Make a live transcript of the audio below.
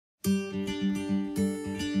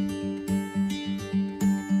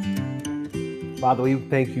Father, we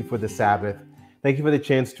thank you for the Sabbath. Thank you for the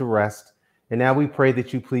chance to rest. And now we pray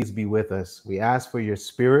that you please be with us. We ask for your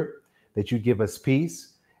spirit, that you give us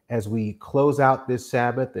peace as we close out this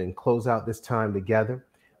Sabbath and close out this time together.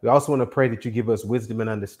 We also want to pray that you give us wisdom and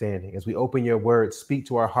understanding. As we open your word, speak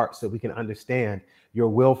to our hearts so we can understand your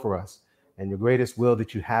will for us. And your greatest will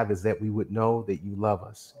that you have is that we would know that you love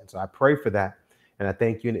us. And so I pray for that. And I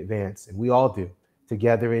thank you in advance. And we all do,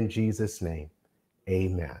 together in Jesus' name.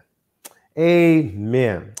 Amen.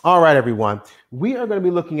 Amen. All right, everyone. We are going to be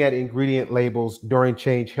looking at ingredient labels during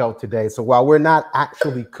Change Health today. So while we're not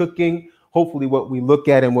actually cooking, hopefully what we look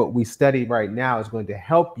at and what we study right now is going to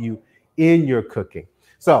help you in your cooking.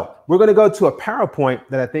 So we're going to go to a PowerPoint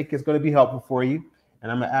that I think is going to be helpful for you. And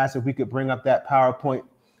I'm going to ask if we could bring up that PowerPoint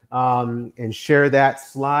and share that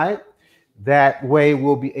slide. That way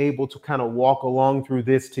we'll be able to kind of walk along through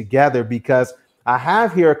this together, because I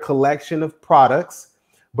have here a collection of products,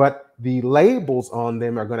 but the labels on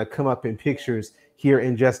them are going to come up in pictures here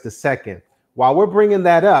in just a second. While we're bringing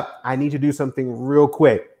that up, I need to do something real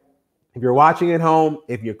quick. If you're watching at home,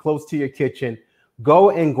 if you're close to your kitchen, go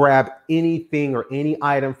and grab anything or any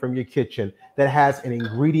item from your kitchen that has an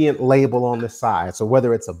ingredient label on the side. So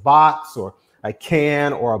whether it's a box or a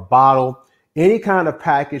can or a bottle, any kind of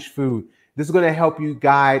packaged food, this is going to help you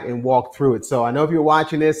guide and walk through it. So I know if you're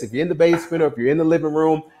watching this, if you're in the basement or if you're in the living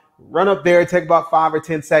room, run up there, take about 5 or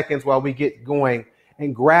 10 seconds while we get going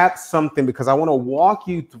and grab something, because I want to walk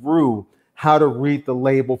you through how to read the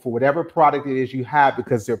label for whatever product it is you have,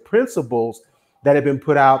 because there are principles that have been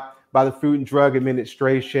put out by the Food and Drug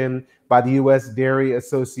Administration, by the U.S. Dairy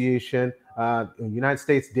Association, United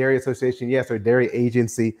States Dairy Association, yes, or Dairy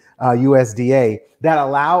Agency, USDA, that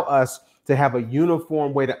allow us to have a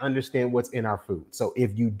uniform way to understand what's in our food. So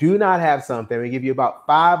if you do not have something, we give you about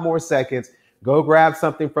 5 more seconds. Go grab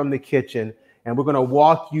something from the kitchen, and we're going to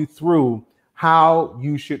walk you through how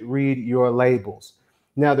you should read your labels.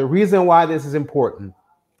 Now, the reason why this is important,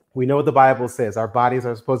 we know what the Bible says. Our bodies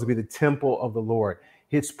are supposed to be the temple of the Lord,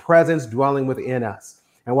 his presence dwelling within us.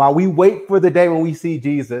 And while we wait for the day when we see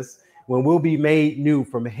Jesus, when we'll be made new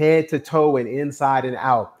from head to toe and inside and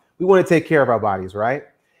out, we want to take care of our bodies, right?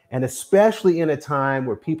 And especially in a time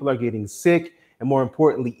where people are getting sick, and more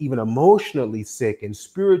importantly, even emotionally sick and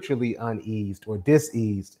spiritually uneased or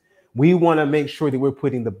diseased, we want to make sure that we're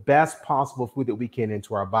putting the best possible food that we can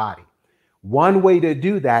into our body. One way to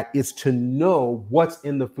do that is to know what's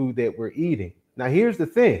in the food that we're eating. Now, here's the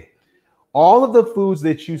thing. All of the foods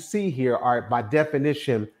that you see here are, by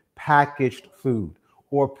definition, packaged food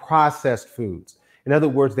or processed foods. In other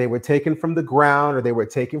words, they were taken from the ground or they were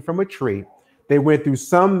taken from a tree. They went through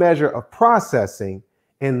some measure of processing,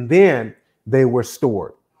 and then they were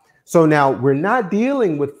stored. So now we're not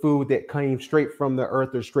dealing with food that came straight from the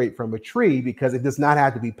earth or straight from a tree, because it does not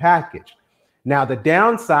have to be packaged. Now, the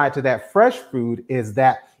downside to that fresh food is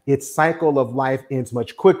that its cycle of life ends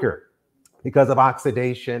much quicker because of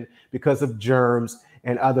oxidation, because of germs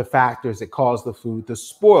and other factors that cause the food to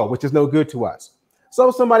spoil, which is no good to us. So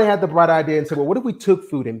somebody had the bright idea and said, well, what if we took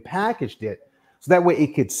food and packaged it so that way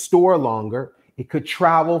it could store longer, it could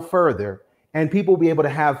travel further, and people will be able to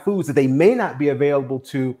have foods that they may not be available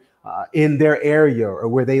to in their area or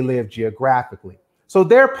where they live geographically. So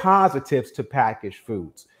there are positives to packaged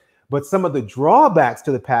foods. But some of the drawbacks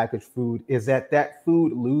to the packaged food is that that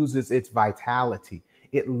food loses its vitality.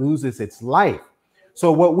 It loses its life.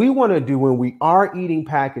 So what we want to do when we are eating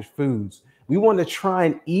packaged foods, we want to try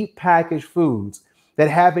and eat packaged foods that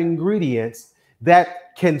have ingredients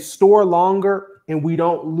that can store longer and we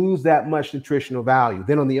don't lose that much nutritional value.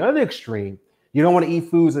 Then on the other extreme, you don't want to eat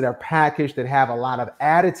foods that are packaged that have a lot of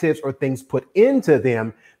additives or things put into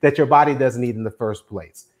them that your body doesn't need in the first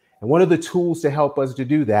place. And one of the tools to help us to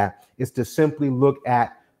do that is to simply look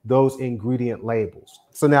at those ingredient labels.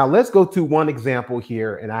 So now let's go to one example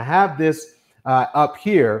here. And I have this up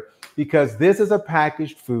here because this is a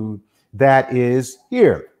packaged food that is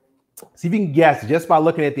here. See if you can guess just by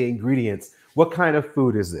looking at the ingredients, what kind of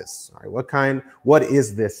food is this? All right, what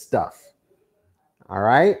is this stuff? All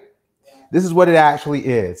right, this is what it actually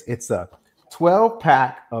is. It's a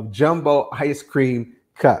 12-pack of jumbo ice cream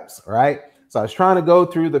cups, all right? So I was trying to go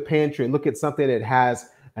through the pantry and look at something that has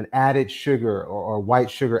an added sugar or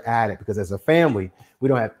white sugar added, because as a family, we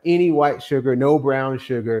don't have any white sugar, no brown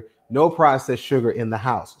sugar, no processed sugar in the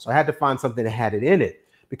house. So I had to find something that had it in it,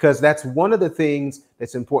 because that's one of the things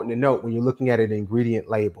that's important to note when you're looking at an ingredient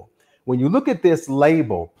label. When you look at this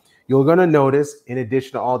label, you're going to notice, in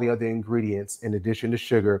addition to all the other ingredients, in addition to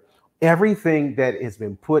sugar, everything that has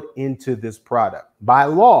been put into this product. By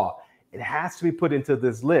law, it has to be put into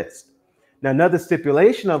this list. Now, another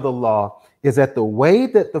stipulation of the law is that the way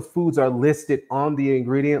that the foods are listed on the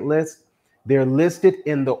ingredient list, they're listed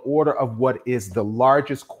in the order of what is the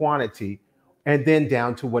largest quantity and then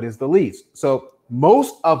down to what is the least. So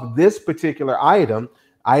most of this particular item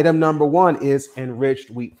number one is enriched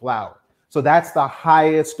wheat flour. So that's the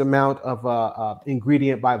highest amount of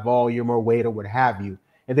ingredient by volume or weight or what have you.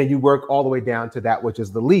 And then you work all the way down to that which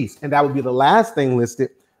is the least. And that would be the last thing listed,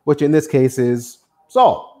 which in this case is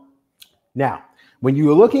salt. Now, when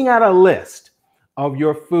you're looking at a list of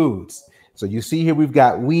your foods, so you see here we've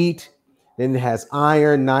got wheat, then it has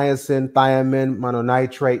iron, niacin, thiamine,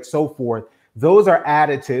 mononitrate, so forth. Those are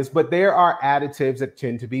additives, but there are additives that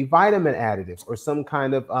tend to be vitamin additives or some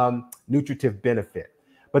kind of nutritive benefit.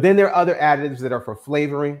 But then there are other additives that are for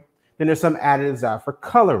flavoring. Then there's some additives that are for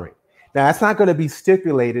coloring. Now, that's not going to be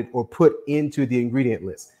stipulated or put into the ingredient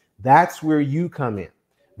list. That's where you come in.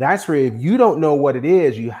 That's where if you don't know what it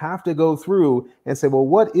is, you have to go through and say, well,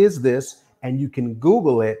 what is this? And you can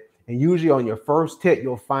Google it. And usually on your first hit,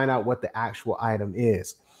 you'll find out what the actual item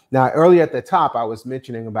is. Now, earlier at the top, I was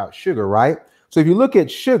mentioning about sugar, right? So if you look at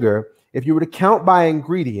sugar, if you were to count by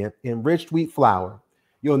ingredient, enriched wheat flour,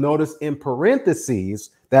 you'll notice in parentheses,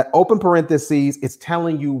 that open parentheses is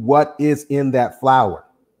telling you what is in that flour.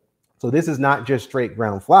 So this is not just straight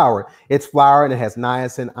ground flour. It's flour and it has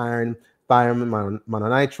niacin, iron, thiamine,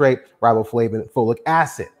 mononitrate, riboflavin, folic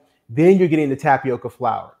acid. Then you're getting the tapioca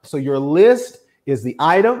flour. So your list is the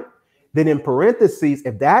item. Then in parentheses,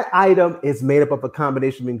 if that item is made up of a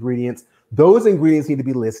combination of ingredients, those ingredients need to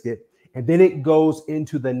be listed. And then it goes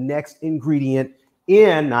into the next ingredient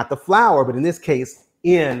in, not the flour, but in this case,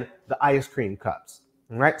 in the ice cream cups.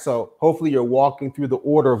 All right. So hopefully you're walking through the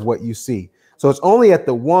order of what you see. So it's only at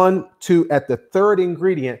the 1, 2, at the third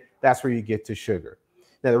ingredient, that's where you get to sugar.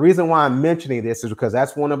 Now, the reason why I'm mentioning this is because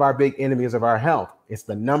that's one of our big enemies of our health. It's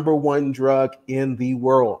the number one drug in the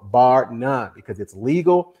world, bar none, because it's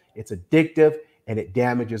legal, it's addictive, and it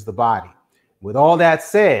damages the body. With all that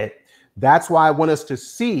said, that's why I want us to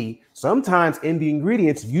see sometimes in the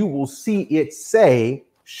ingredients, you will see it say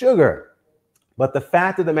sugar. But the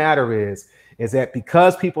fact of the matter is that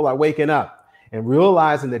because people are waking up and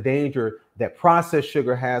realizing the danger that processed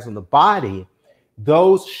sugar has on the body,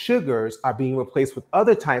 those sugars are being replaced with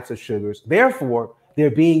other types of sugars. Therefore,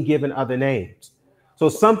 they're being given other names. So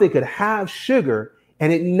something could have sugar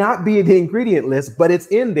and it not be in the ingredient list, but it's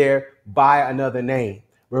in there by another name.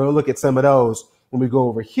 We're going to look at some of those when we go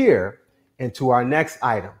over here into our next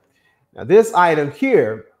item. Now, this item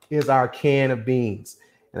here is our can of beans.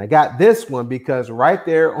 And I got this one because right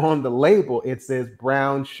there on the label, it says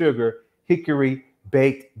brown sugar, hickory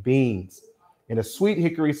baked beans in a sweet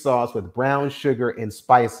hickory sauce with brown sugar and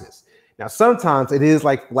spices. Now, sometimes it is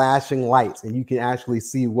like flashing lights and you can actually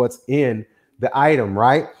see what's in the item,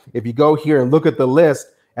 right? If you go here and look at the list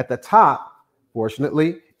at the top,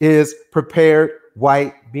 fortunately, is prepared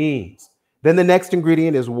white beans. Then the next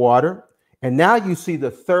ingredient is water. And now you see the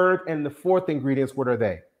third and the fourth ingredients. What are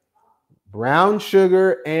they? Brown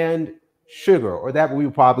sugar and sugar, or that we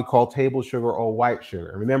would probably call table sugar or white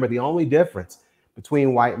sugar. And remember, the only difference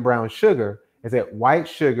between white and brown sugar is that white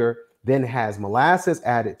sugar then has molasses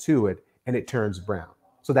added to it and it turns brown.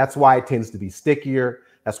 So that's why it tends to be stickier.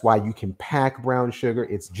 That's why you can pack brown sugar.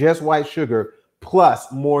 It's just white sugar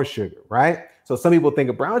plus more sugar, right? So some people think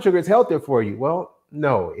of brown sugar is healthier for you. Well,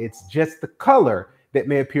 no, it's just the color that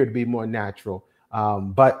may appear to be more natural,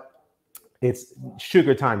 but it's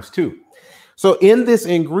sugar times 2. So in this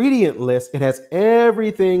ingredient list, it has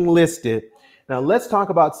everything listed. Now let's talk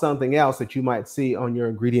about something else that you might see on your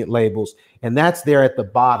ingredient labels, and that's there at the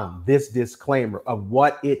bottom, this disclaimer of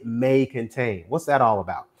what it may contain. What's that all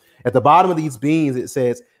about? At the bottom of these beans, it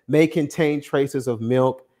says may contain traces of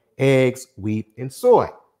milk, eggs, wheat, and soy.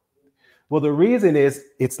 Well, the reason is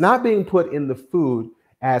it's not being put in the food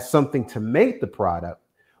as something to make the product,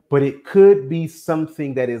 but it could be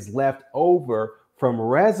something that is left over from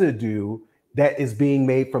residue that is being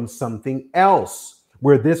made from something else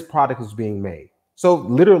where this product is being made. So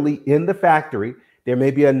literally in the factory, there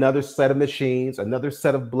may be another set of machines, another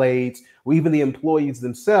set of blades, or even the employees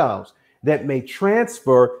themselves that may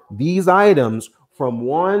transfer these items from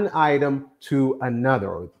one item to another,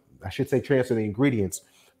 or I should say transfer the ingredients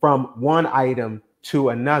from one item to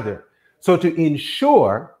another. So to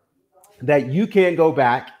ensure that you can't go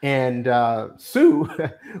back and sue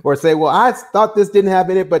or say, well, I thought this didn't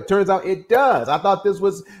have in it, but turns out it does. I thought this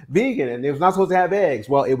was vegan and it was not supposed to have eggs.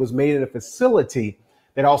 Well, it was made in a facility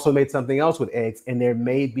that also made something else with eggs, and there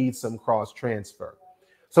may be some cross transfer.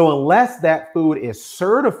 So unless that food is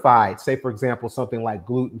certified, say, for example, something like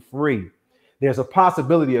gluten-free, there's a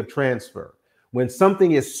possibility of transfer. When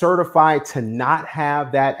something is certified to not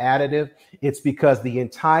have that additive, it's because the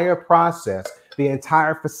entire process, the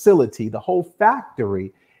entire facility, the whole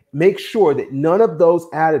factory make sure that none of those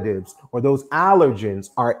additives or those allergens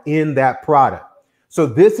are in that product. So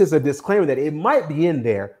this is a disclaimer that it might be in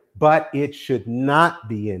there, but it should not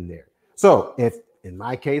be in there. So if in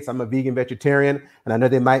my case, I'm a vegan vegetarian, and I know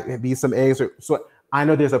there might be some eggs, so I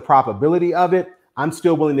know there's a probability of it, I'm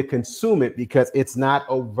still willing to consume it because it's not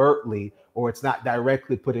overtly or it's not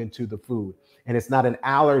directly put into the food. And it's not an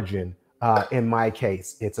allergen in my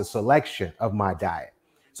case. It's a selection of my diet.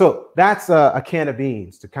 So that's a can of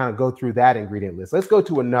beans to kind of go through that ingredient list. Let's go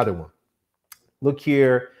to another one. Look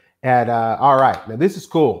here at, all right, now this is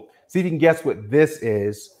cool. See if you can guess what this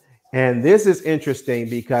is. And this is interesting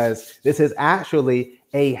because this is actually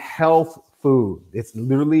a health food. It's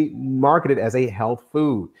literally marketed as a health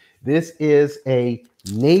food. This is a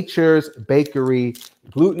Nature's Bakery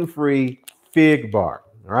gluten-free fig bar.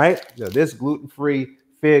 All right, now this gluten-free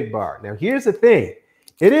fig bar. Now here's the thing.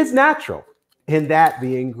 It is natural in that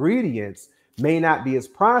the ingredients may not be as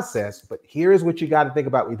processed, but here's what you got to think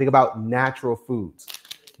about when you think about natural foods.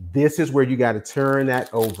 This is where you got to turn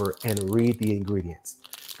that over and read the ingredients.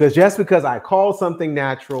 Because just because I call something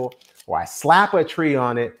natural, or I slap a tree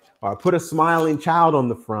on it, or I put a smiling child on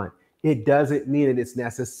the front, it doesn't mean that it's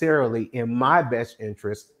necessarily in my best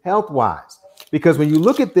interest health-wise. Because when you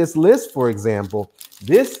look at this list, for example,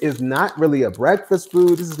 this is not really a breakfast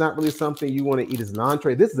food. This is not really something you want to eat as an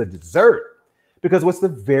entree. This is a dessert. Because what's the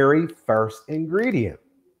very first ingredient?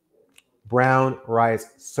 Brown rice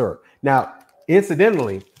syrup. Now,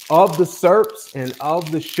 incidentally, of the syrups and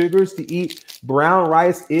of the sugars to eat, brown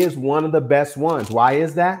rice is one of the best ones. Why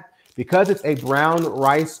is that? Because it's a brown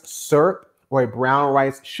rice syrup or a brown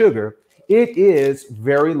rice sugar, it is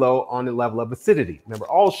very low on the level of acidity. Remember,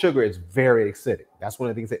 all sugar is very acidic. That's one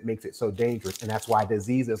of the things that makes it so dangerous. And that's why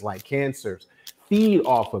diseases like cancers feed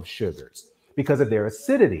off of sugars because of their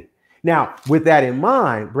acidity. Now, with that in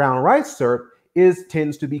mind, brown rice syrup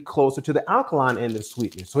tends to be closer to the alkaline end of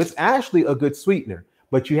sweetener. So it's actually a good sweetener,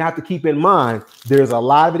 but you have to keep in mind, there's a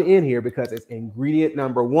lot of it in here because it's ingredient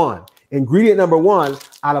number one. Ingredient number one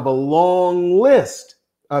out of a long list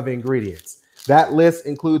of ingredients. That list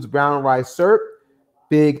includes brown rice syrup,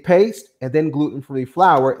 fig paste, and then gluten-free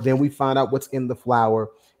flour. Then we find out what's in the flour,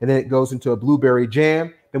 and then it goes into a blueberry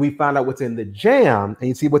jam. Then we find out what's in the jam, and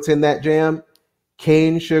you see what's in that jam?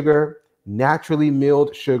 Cane sugar, naturally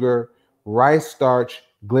milled sugar, rice starch,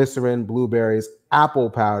 glycerin, blueberries,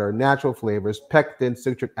 apple powder, natural flavors, pectin,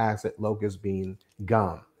 citric acid, locust bean,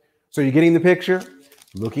 gum. So you're getting the picture,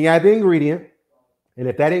 looking at the ingredient, and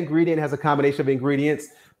if that ingredient has a combination of ingredients,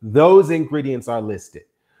 those ingredients are listed.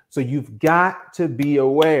 So you've got to be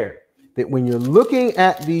aware that when you're looking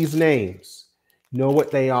at these names, know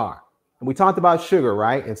what they are. And we talked about sugar,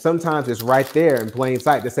 right? And sometimes it's right there in plain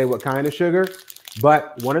sight to say what kind of sugar.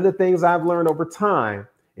 But one of the things I've learned over time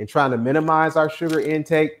in trying to minimize our sugar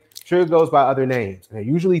intake, sugar goes by other names, and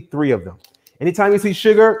usually 3 of them. Anytime you see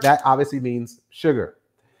sugar, that obviously means sugar.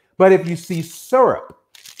 But if you see syrup,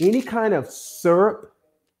 any kind of syrup,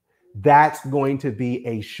 that's going to be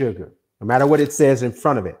a sugar, no matter what it says in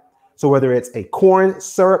front of it. So whether it's a corn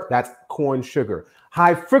syrup, that's corn sugar.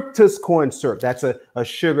 High fructose corn syrup, that's a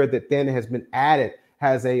sugar that then has been added,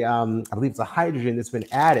 has a, I believe it's a hydrogen that's been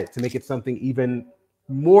added to make it something even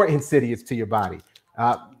more insidious to your body.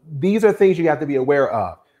 These are things you have to be aware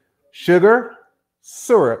of. Sugar,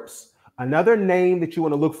 syrups. Another name that you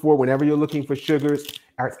want to look for whenever you're looking for sugars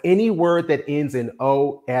are any word that ends in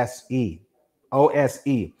OSE,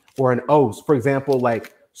 OSE, or an ose. For example,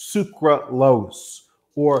 like sucralose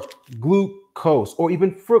or glucose or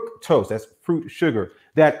even fructose. That's fruit sugar.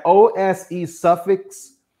 That OSE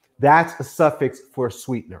suffix, that's a suffix for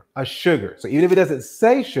sweetener, a sugar. So even if it doesn't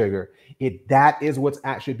say sugar, that is what's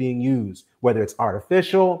actually being used, whether it's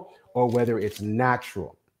artificial or whether it's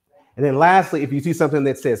natural. And then lastly, if you see something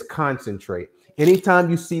that says concentrate, anytime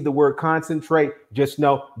you see the word concentrate, just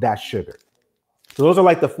know that's sugar. So those are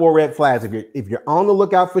like the 4 red flags. If you're on the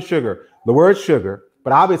lookout for sugar, the word sugar,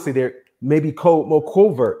 but obviously they're maybe more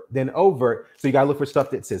covert than overt. So you got to look for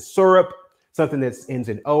stuff that says syrup, something that ends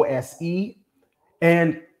in OSE,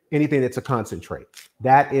 and anything that's a concentrate.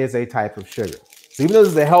 That is a type of sugar. So even though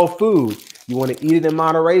this is a health food, you want to eat it in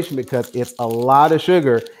moderation because it's a lot of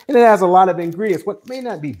sugar and it has a lot of ingredients. What may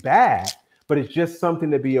not be bad, but it's just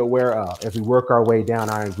something to be aware of as we work our way down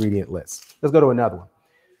our ingredient list. Let's go to another one.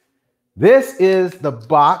 This is the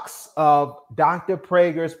box of Dr.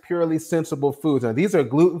 Prager's Purely Sensible Foods. Now, these are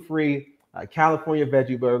gluten-free California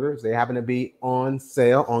veggie burgers. They happen to be on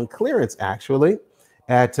sale, on clearance, actually,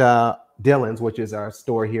 at Dillon's, which is our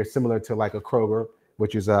store here, similar to like a Kroger,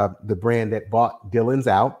 which is the brand that bought Dillon's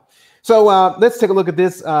out. So let's take a look at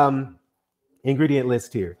this ingredient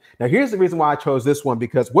list here. Now, here's the reason why I chose this one,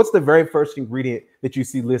 because what's the very first ingredient that you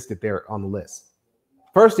see listed there on the list?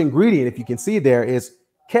 First ingredient, if you can see there, is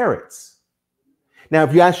carrots. Now,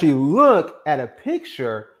 if you actually look at a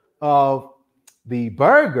picture of the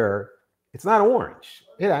burger, it's not orange.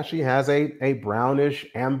 It actually has a brownish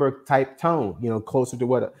amber type tone, you know, closer to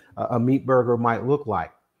what a meat burger might look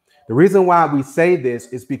like. The reason why we say this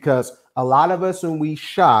is because a lot of us, when we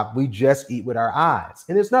shop, we just eat with our eyes.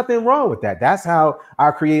 And there's nothing wrong with that. That's how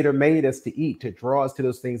our Creator made us to eat, to draw us to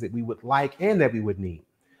those things that we would like and that we would need.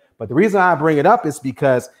 But the reason I bring it up is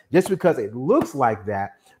because just because it looks like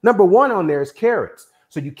that, number one on there is carrots.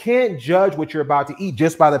 So you can't judge what you're about to eat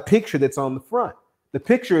just by the picture that's on the front. The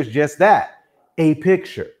picture is just that, a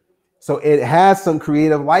picture. So it has some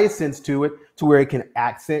creative license to it, to where it can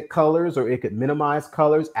accent colors, or it could minimize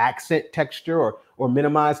colors, accent texture, or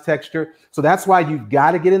minimize texture. So that's why you've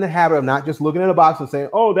got to get in the habit of not just looking at a box and saying,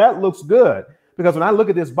 oh, that looks good. Because when I look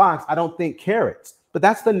at this box, I don't think carrots, but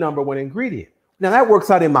that's the number one ingredient. Now that works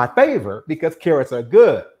out in my favor because carrots are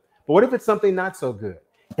good. But what if it's something not so good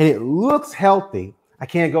and it looks healthy? I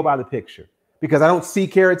can't go by the picture because I don't see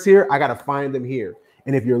carrots here. I got to find them here.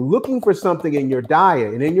 And if you're looking for something in your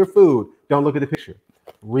diet and in your food, don't look at the picture.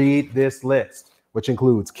 Read this list, which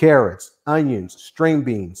includes carrots, onions, string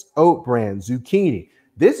beans, oat bran, zucchini.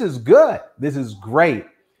 This is good. This is great.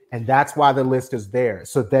 And that's why the list is there,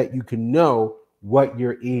 so that you can know what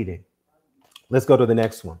you're eating. Let's go to the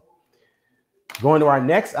next one. Going to our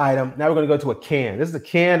next item. Now we're going to go to a can. This is a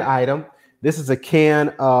can item. This is a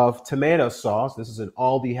can of tomato sauce. This is an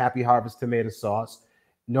Aldi Happy Harvest tomato sauce.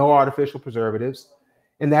 No artificial preservatives.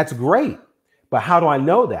 And that's great. But how do I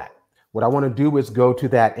know that? What I want to do is go to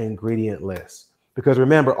that ingredient list. Because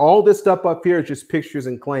remember, all this stuff up here is just pictures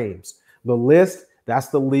and claims. The list, that's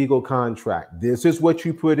the legal contract. This is what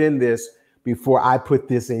you put in this before I put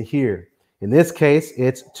this in here. In this case,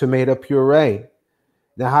 it's tomato puree.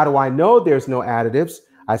 Now, how do I know there's no additives?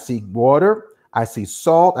 I see water, I see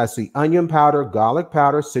salt, I see onion powder, garlic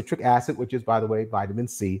powder, citric acid, which is, by the way, vitamin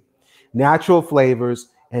C, natural flavors,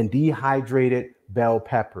 and dehydrated bell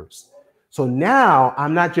peppers. So now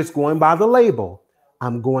I'm not just going by the label,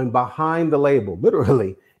 I'm going behind the label,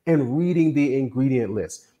 literally, and reading the ingredient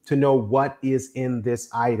list to know what is in this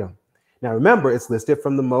item. Now, remember, it's listed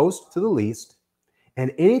from the most to the least,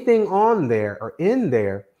 and anything on there or in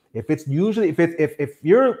there, if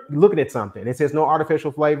you're looking at something and it says no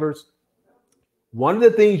artificial flavors, one of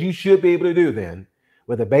the things you should be able to do then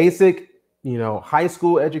with a basic, high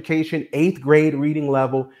school education, 8th grade reading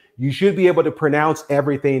level, you should be able to pronounce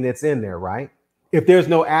everything that's in there, right? If there's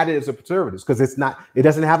no additives or preservatives, because it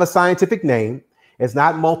doesn't have a scientific name. It's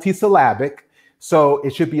not multisyllabic. So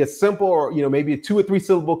it should be a simple or, maybe a 2 or 3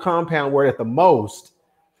 syllable compound word at the most.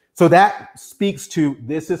 So that speaks to,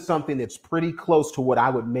 this is something that's pretty close to what I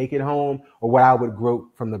would make at home or what I would grow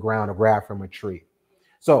from the ground or grab from a tree.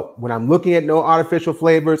 So when I'm looking at no artificial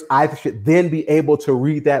flavors, I should then be able to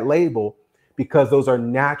read that label because those are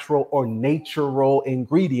natural or natural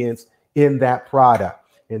ingredients in that product.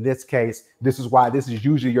 In this case, this is why this is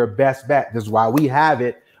usually your best bet. This is why we have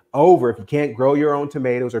it over. If you can't grow your own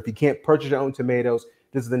tomatoes or if you can't purchase your own tomatoes,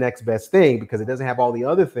 this is the next best thing because it doesn't have all the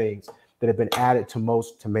other things that have been added to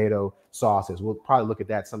most tomato sauces. We'll probably look at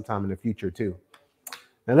that sometime in the future too.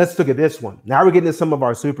 Now let's look at this one. Now we're getting to some of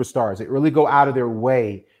our superstars that really go out of their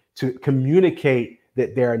way to communicate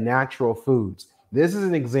that they're natural foods. This is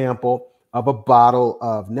an example of a bottle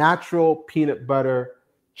of natural peanut butter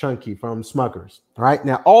chunky from Smucker's. All right.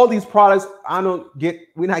 Now, all these products,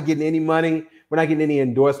 we're not getting any money. We're not getting any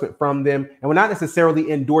endorsement from them. And we're not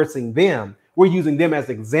necessarily endorsing them. We're using them as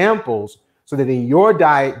examples so that in your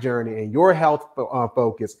diet journey and your health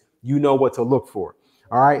focus, you know what to look for.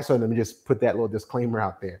 All right. So let me just put that little disclaimer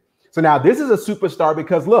out there. So now this is a superstar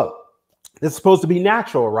because look, this is supposed to be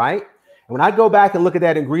natural, right? And when I go back and look at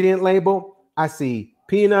that ingredient label, I see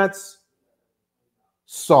peanuts,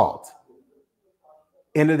 salt.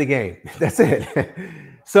 End of the game. That's it.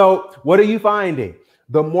 So what are you finding?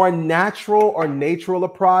 The more natural or natural a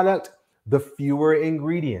product, the fewer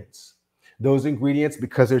ingredients. Those ingredients,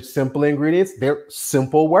 because they're simple ingredients, they're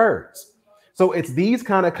simple words. So it's these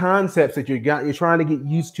kind of concepts that you're trying to get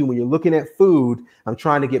used to when you're looking at food. I'm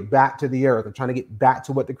trying to get back to the earth. I'm trying to get back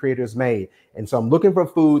to what the Creator's made. And so I'm looking for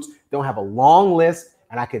foods that don't have a long list,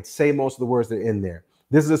 and I could say most of the words that are in there.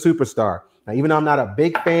 This is a superstar. Now, even though I'm not a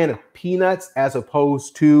big fan of peanuts as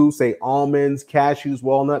opposed to, say, almonds, cashews,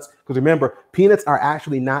 walnuts, because remember, peanuts are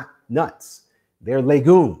actually not nuts. They're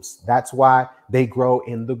legumes. That's why they grow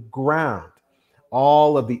in the ground.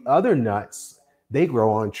 All of the other nuts, they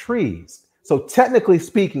grow on trees. So technically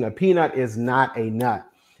speaking, a peanut is not a nut.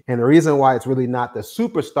 And the reason why it's really not the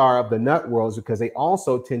superstar of the nut world is because they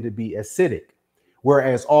also tend to be acidic.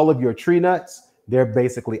 Whereas all of your tree nuts, they're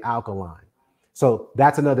basically alkaline. So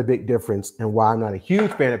that's another big difference and why I'm not a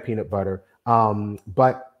huge fan of peanut butter.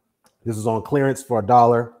 But this is on clearance for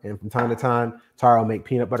 $1. And from time to time, Tara will make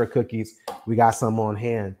peanut butter cookies. We got some on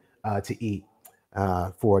hand to eat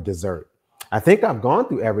for dessert. I think I've gone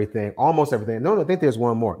through everything, almost everything. No, I think there's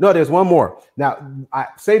one more. No, there's one more. Now, I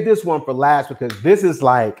saved this one for last because this is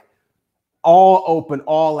like all open,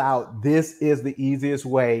 all out. This is the easiest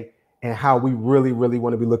way and how we really, really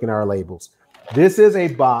want to be looking at our labels. This is a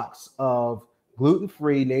box of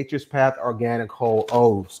gluten-free Nature's Path organic whole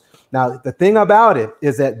oats. Now, the thing about it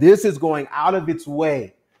is that this is going out of its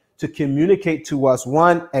way to communicate to us,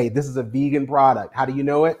 one, hey, this is a vegan product. How do you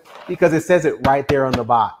know it? Because it says it right there on the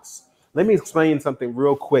box. Let me explain something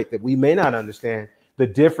real quick that we may not understand. The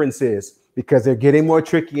difference is because they're getting more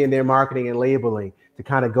tricky in their marketing and labeling to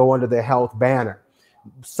kind of go under the health banner.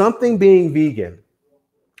 Something being vegan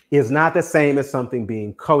is not the same as something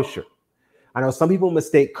being kosher. I know some people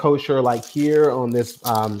mistake kosher, like here on this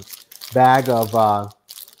bag of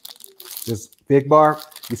this Big Bar.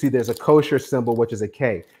 You see there's a kosher symbol, which is a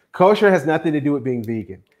K. Kosher has nothing to do with being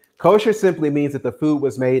vegan. Kosher simply means that the food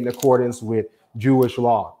was made in accordance with Jewish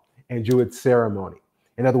law and Jewish ceremony.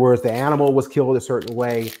 In other words, the animal was killed a certain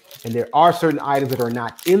way, and there are certain items that are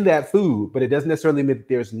not in that food, but it doesn't necessarily mean that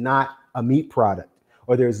there's not a meat product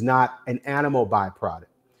or there's not an animal byproduct.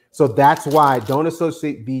 So that's why don't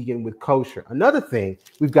associate vegan with kosher. Another thing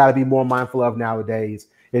we've got to be more mindful of nowadays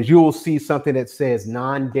is you will see something that says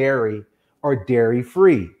non-dairy or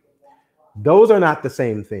dairy-free. Those are not the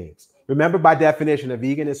same things. Remember, by definition, a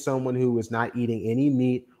vegan is someone who is not eating any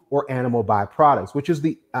meat or animal byproducts, which is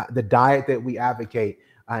the diet that we advocate.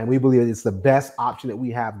 And we believe it's the best option that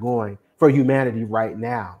we have going for humanity right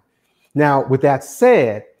now. Now, with that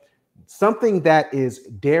said, something that is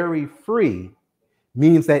dairy-free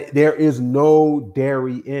means that there is no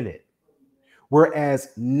dairy in it. Whereas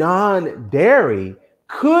non-dairy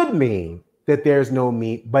could mean that there's no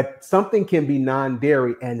meat, but something can be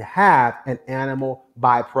non-dairy and have an animal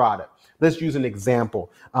byproduct. Let's use an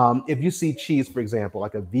example. If you see cheese, for example,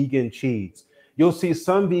 like a vegan cheese, you'll see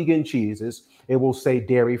some vegan cheeses, it will say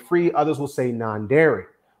dairy-free, others will say non-dairy.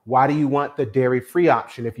 Why do you want the dairy-free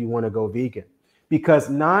option if you want to go vegan? Because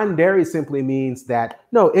non-dairy simply means that,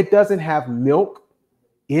 no, it doesn't have milk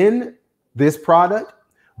in this product,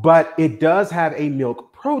 but it does have a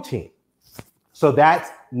milk protein. So that's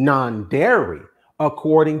non-dairy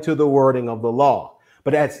according to the wording of the law.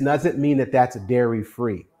 But that doesn't mean that that's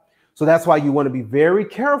dairy-free. So that's why you want to be very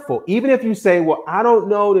careful. Even if you say, well, I don't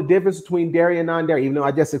know the difference between dairy and non-dairy, even though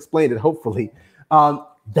I just explained it, hopefully,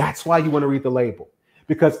 that's why you want to read the label.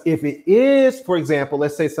 Because if it is, for example,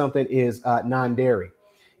 let's say something is non-dairy,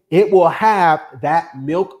 it will have that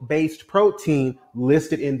milk-based protein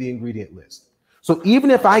listed in the ingredient list. So even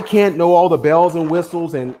if I can't know all the bells and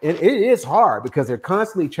whistles, and it is hard because they're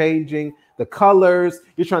constantly changing the colors,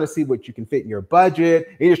 you're trying to see what you can fit in your budget,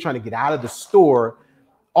 and you're just trying to get out of the store,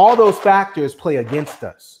 all those factors play against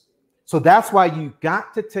us. So that's why you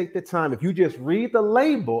got to take the time. If you just read the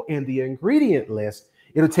label and the ingredient list,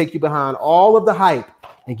 it'll take you behind all of the hype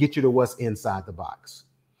and get you to what's inside the box.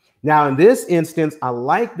 Now, in this instance, I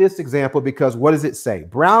like this example because what does it say?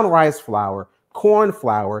 Brown rice flour, corn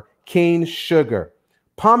flour, cane sugar,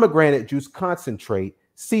 pomegranate juice concentrate,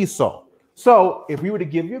 sea salt. So if we were to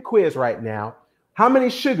give you a quiz right now, how many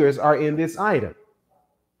sugars are in this item?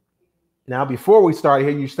 Now, before we start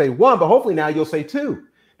here, you say one, but hopefully now you'll say two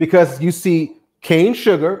because you see cane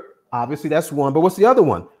sugar, obviously that's one, but what's the other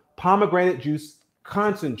one? Pomegranate juice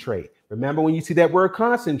concentrate. Remember, when you see that word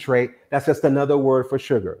concentrate, that's just another word for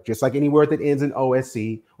sugar, just like any word that ends in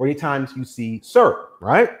OSC or anytime you see syrup,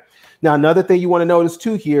 right? Now, another thing you want to notice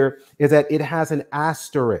too here is that it has an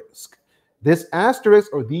asterisk. This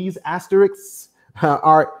asterisk or these asterisks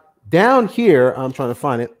are down here. I'm trying to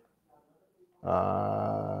find it.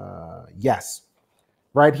 Yes,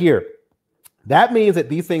 right here. That means that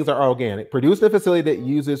these things are organic, produced in a facility that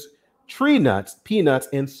uses tree nuts, peanuts,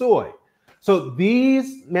 and soy. So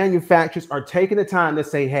these manufacturers are taking the time to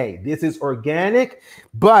say, hey, this is organic,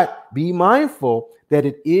 but be mindful that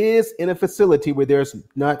it is in a facility where there's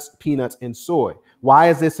nuts, peanuts, and soy. Why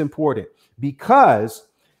is this important? Because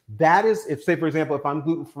that is, if say, for example, if I'm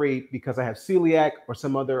gluten-free because I have celiac or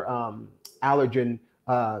some other allergen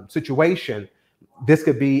situation, this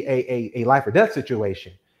could be a life or death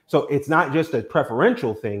situation. So it's not just a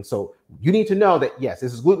preferential thing. So you need to know that, yes,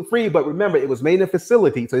 this is gluten-free, but remember, it was made in a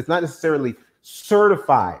facility. So it's not necessarily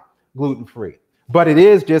certified gluten-free, but it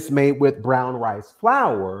is just made with brown rice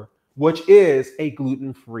flour, which is a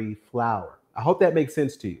gluten-free flour. I hope that makes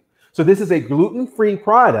sense to you. So this is a gluten-free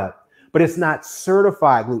product, but it's not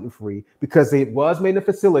certified gluten-free because it was made in a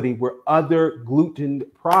facility where other gluten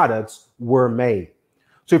products were made.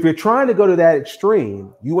 So if you're trying to go to that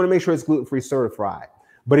extreme, you want to make sure it's gluten-free certified.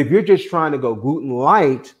 But if you're just trying to go gluten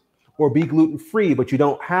light or be gluten-free, but you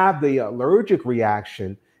don't have the allergic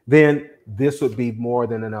reaction, then this would be more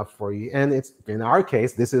than enough for you. And it's, in our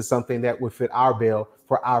case, this is something that would fit our bill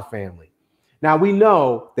for our family. Now, we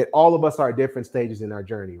know that all of us are at different stages in our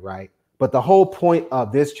journey, right? But the whole point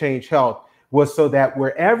of this Change Health was so that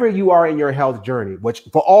wherever you are in your health journey, which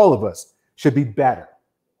for all of us should be better,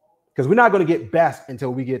 because we're not going to get best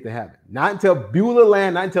until we get to heaven, not until Beulah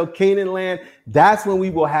land, not until Canaan land. That's when we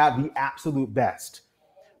will have the absolute best.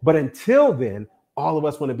 But until then, all of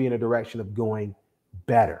us want to be in a direction of going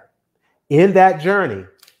better. In that journey,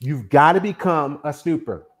 you've got to become a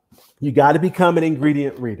snooper. You got to become an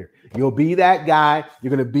ingredient reader. You'll be that guy.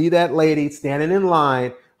 You're going to be that lady standing in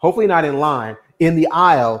line, hopefully not in line, in the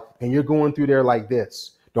aisle, and you're going through there like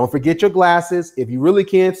this. Don't forget your glasses. If you really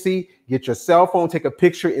can't see, get your cell phone, take a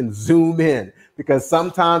picture and zoom in, because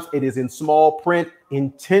sometimes it is in small print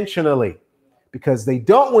intentionally because they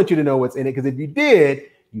don't want you to know what's in it, because if you did,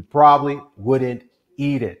 you probably wouldn't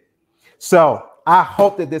eat it. So I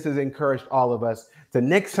hope that this has encouraged all of us. So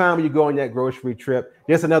next time you go on that grocery trip,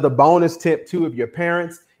 just another bonus tip too, if your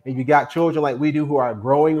parents and you got children like we do who are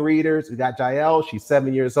growing readers. We got Jael, she's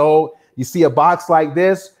 7 years old. You see a box like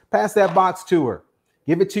this, pass that box to her.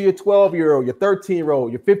 Give it to your 12-year-old, your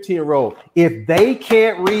 13-year-old, your 15-year-old. If they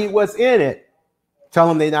can't read what's in it, tell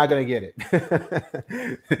them they're not going to get it.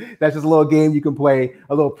 That's just a little game you can play,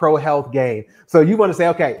 a little pro health game. So you want to say,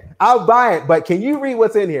 okay, I'll buy it, but can you read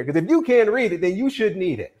what's in here? Because if you can't read it, then you should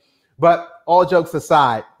need it. But all jokes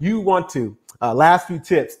aside, you want to, last few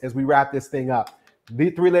tips as we wrap this thing up. The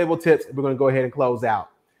 3 label tips, we're going to go ahead and close out.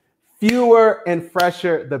 Fewer and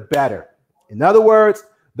fresher, the better. In other words,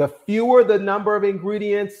 the fewer the number of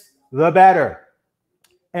ingredients, the better.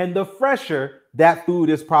 And the fresher that food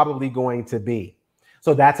is probably going to be.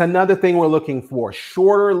 So that's another thing we're looking for.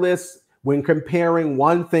 Shorter lists when comparing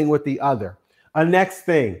one thing with the other. A next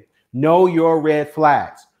thing, know your red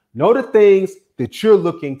flags. Know the things that you're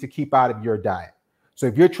looking to keep out of your diet. So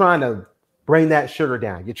if you're trying to bring that sugar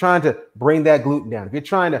down, you're trying to bring that gluten down, if you're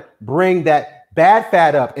trying to bring that bad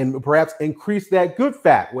fat up and perhaps increase that good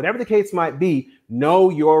fat, whatever the case might be, know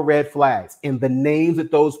your red flags and the names that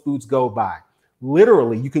those foods go by.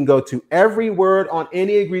 Literally, you can go to every word on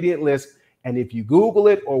any ingredient list, and if you Google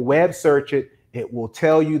it or web search it, it will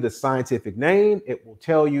tell you the scientific name. It will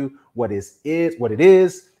tell you what it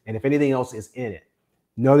is, and if anything else is in it.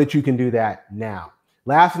 Know that you can do that now.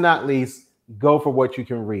 Last but not least, go for what you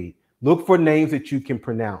can read. Look for names that you can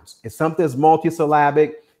pronounce. If something is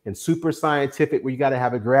multisyllabic and super scientific where you got to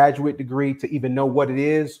have a graduate degree to even know what it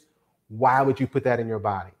is, why would you put that in your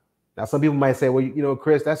body? Now, some people might say, well, you know,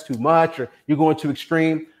 Chris, that's too much, or you're going too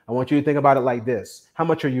extreme. I want you to think about it like this. How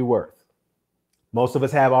much are you worth? Most of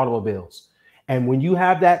us have automobiles. And when you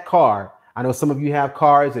have that car, I know some of you have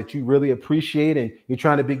cars that you really appreciate and you're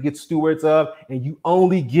trying to be good stewards of, and you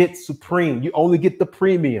only get Supreme. You only get the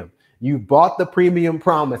premium. You bought the premium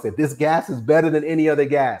promise that this gas is better than any other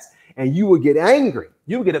gas. And you would get angry.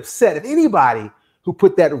 You would get upset if anybody who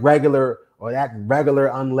put that regular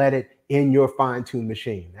unleaded in your fine-tuned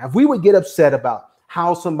machine. Now, if we would get upset about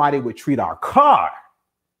how somebody would treat our car,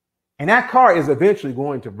 and that car is eventually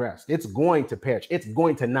going to rest, it's going to perish, it's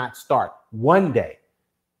going to not start one day.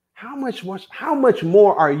 How much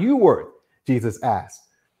more are you worth? Jesus asked.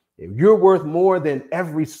 If you're worth more than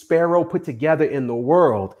every sparrow put together in the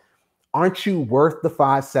world, aren't you worth the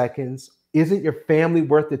 5 seconds? Isn't your family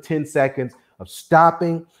worth the 10 seconds of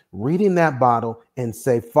stopping, reading that bottle, and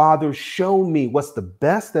say, Father, show me what's the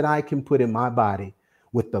best that I can put in my body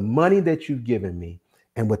with the money that you've given me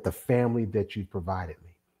and with the family that you've provided me.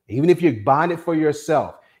 Even if you're buying it for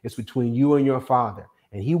yourself, it's between you and your Father,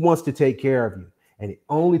 and he wants to take care of you. And it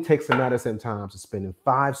only takes a matter sometimes of spending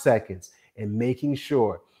 5 seconds and making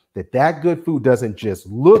sure that that good food doesn't just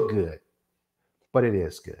look good, but it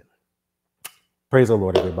is good. Praise the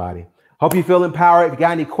Lord, everybody. Hope you feel empowered. If you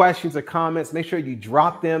got any questions or comments, make sure you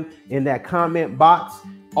drop them in that comment box.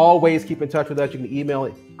 Always keep in touch with us. You can email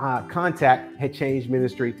it,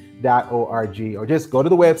 contact@changeministry.org, or just go to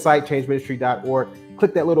the website, changeministry.org,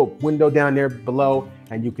 click that little window down there below,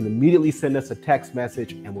 and you can immediately send us a text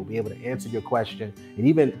message, and we'll be able to answer your question, and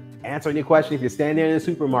even answering your question if you're standing there in the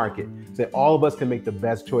supermarket, so that all of us can make the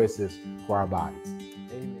best choices for our bodies.